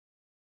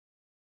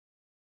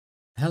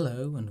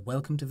Hello and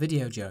welcome to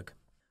Video Jug.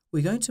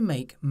 We're going to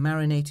make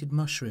marinated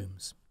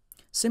mushrooms.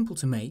 Simple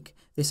to make,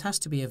 this has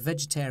to be a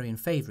vegetarian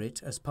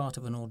favourite as part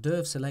of an hors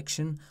d'oeuvre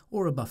selection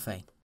or a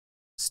buffet.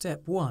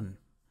 Step 1.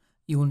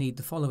 You will need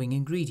the following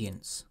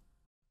ingredients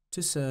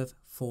to serve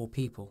 4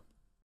 people.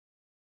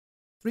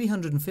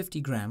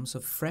 350 grams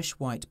of fresh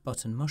white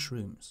button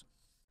mushrooms,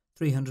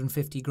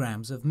 350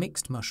 grams of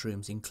mixed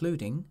mushrooms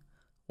including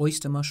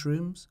oyster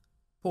mushrooms,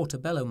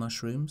 portobello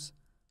mushrooms,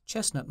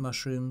 chestnut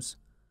mushrooms,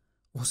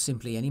 or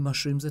simply any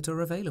mushrooms that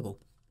are available.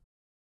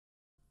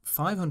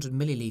 500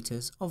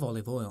 millilitres of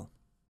olive oil.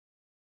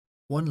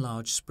 1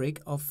 large sprig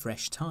of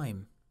fresh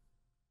thyme.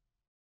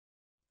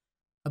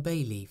 A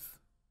bay leaf.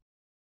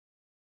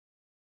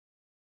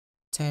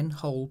 10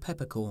 whole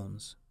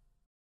peppercorns.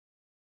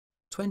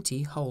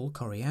 20 whole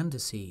coriander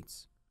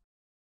seeds.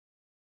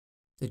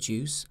 The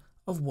juice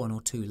of 1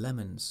 or 2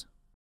 lemons.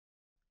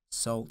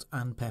 Salt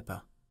and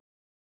pepper.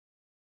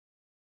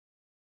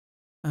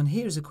 And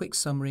here is a quick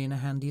summary in a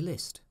handy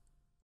list.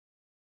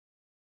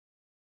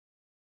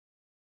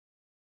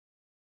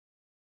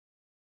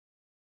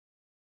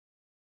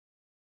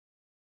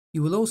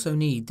 You will also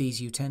need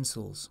these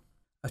utensils: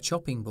 a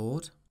chopping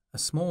board, a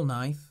small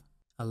knife,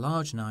 a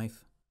large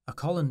knife, a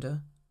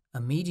colander,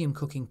 a medium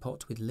cooking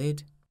pot with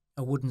lid,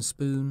 a wooden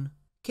spoon,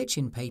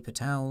 kitchen paper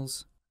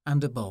towels,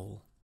 and a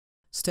bowl.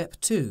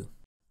 Step 2.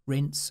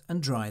 Rinse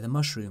and dry the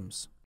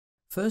mushrooms.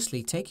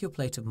 Firstly, take your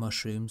plate of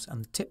mushrooms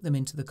and tip them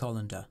into the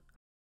colander.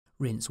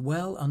 Rinse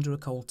well under a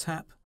cold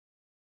tap,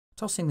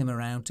 tossing them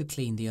around to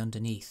clean the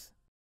underneath.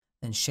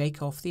 Then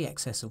shake off the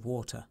excess of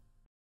water.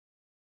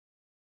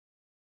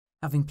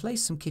 Having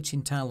placed some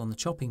kitchen towel on the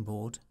chopping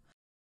board,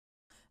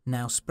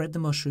 now spread the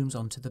mushrooms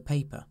onto the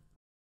paper.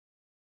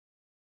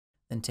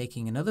 Then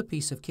taking another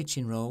piece of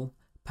kitchen roll,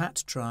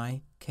 pat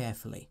dry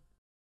carefully.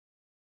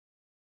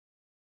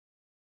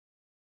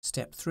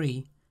 Step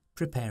 3.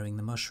 Preparing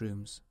the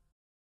mushrooms.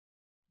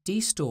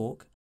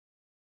 De-stalk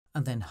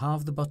and then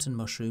halve the button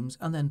mushrooms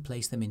and then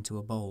place them into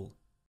a bowl.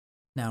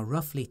 Now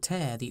roughly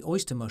tear the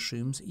oyster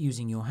mushrooms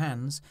using your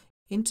hands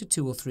into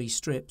 2 or 3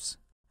 strips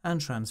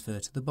and transfer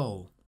to the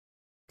bowl.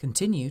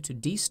 Continue to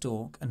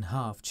de-stalk and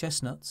halve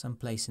chestnuts and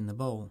place in the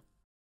bowl.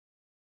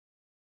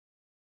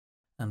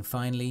 And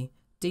finally,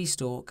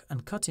 de-stalk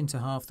and cut into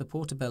half the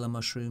portobello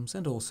mushrooms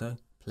and also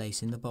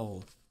place in the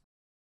bowl.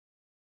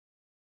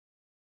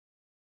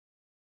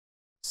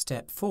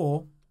 Step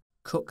 4.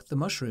 Cook the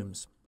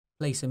mushrooms.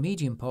 Place a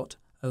medium pot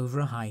over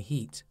a high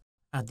heat.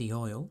 Add the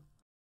oil,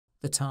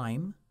 the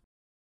thyme,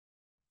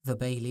 the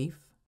bay leaf,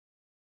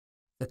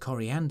 the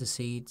coriander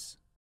seeds,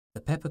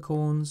 the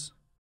peppercorns,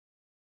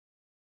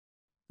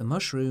 the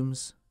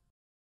mushrooms,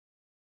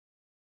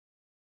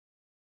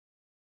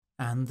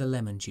 and the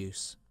lemon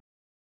juice.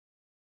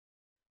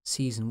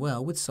 Season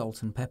well with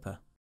salt and pepper.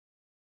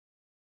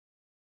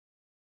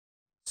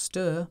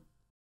 Stir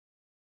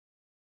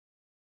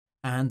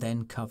and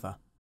then cover.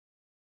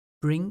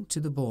 Bring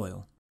to the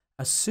boil.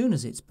 As soon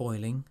as it's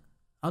boiling,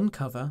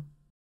 uncover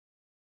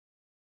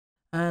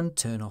and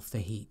turn off the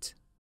heat.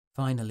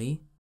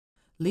 Finally,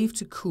 leave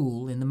to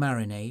cool in the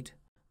marinade,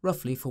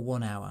 roughly for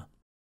 1 hour.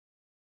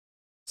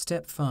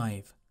 Step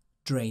 5.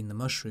 Drain the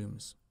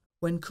mushrooms.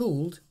 When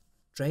cooled,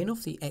 drain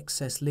off the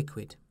excess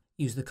liquid.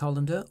 Use the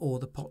colander or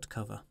the pot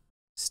cover.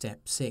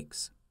 Step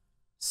 6.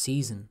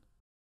 Season.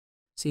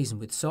 Season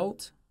with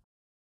salt,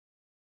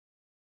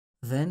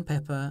 then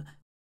pepper,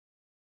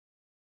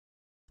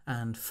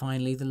 and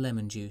finally the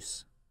lemon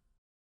juice.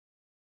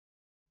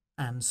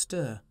 And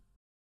stir.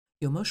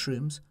 Your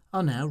mushrooms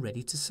are now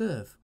ready to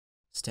serve.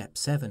 Step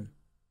 7.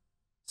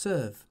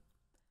 Serve.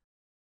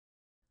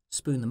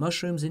 Spoon the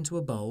mushrooms into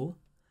a bowl.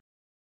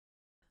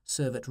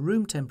 Serve at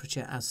room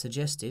temperature as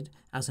suggested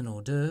as an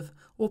hors d'oeuvre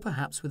or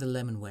perhaps with a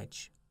lemon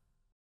wedge.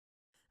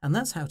 And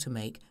that's how to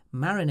make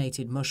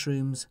marinated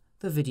mushrooms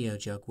the Video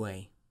Jug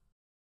way.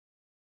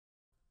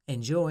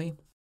 Enjoy!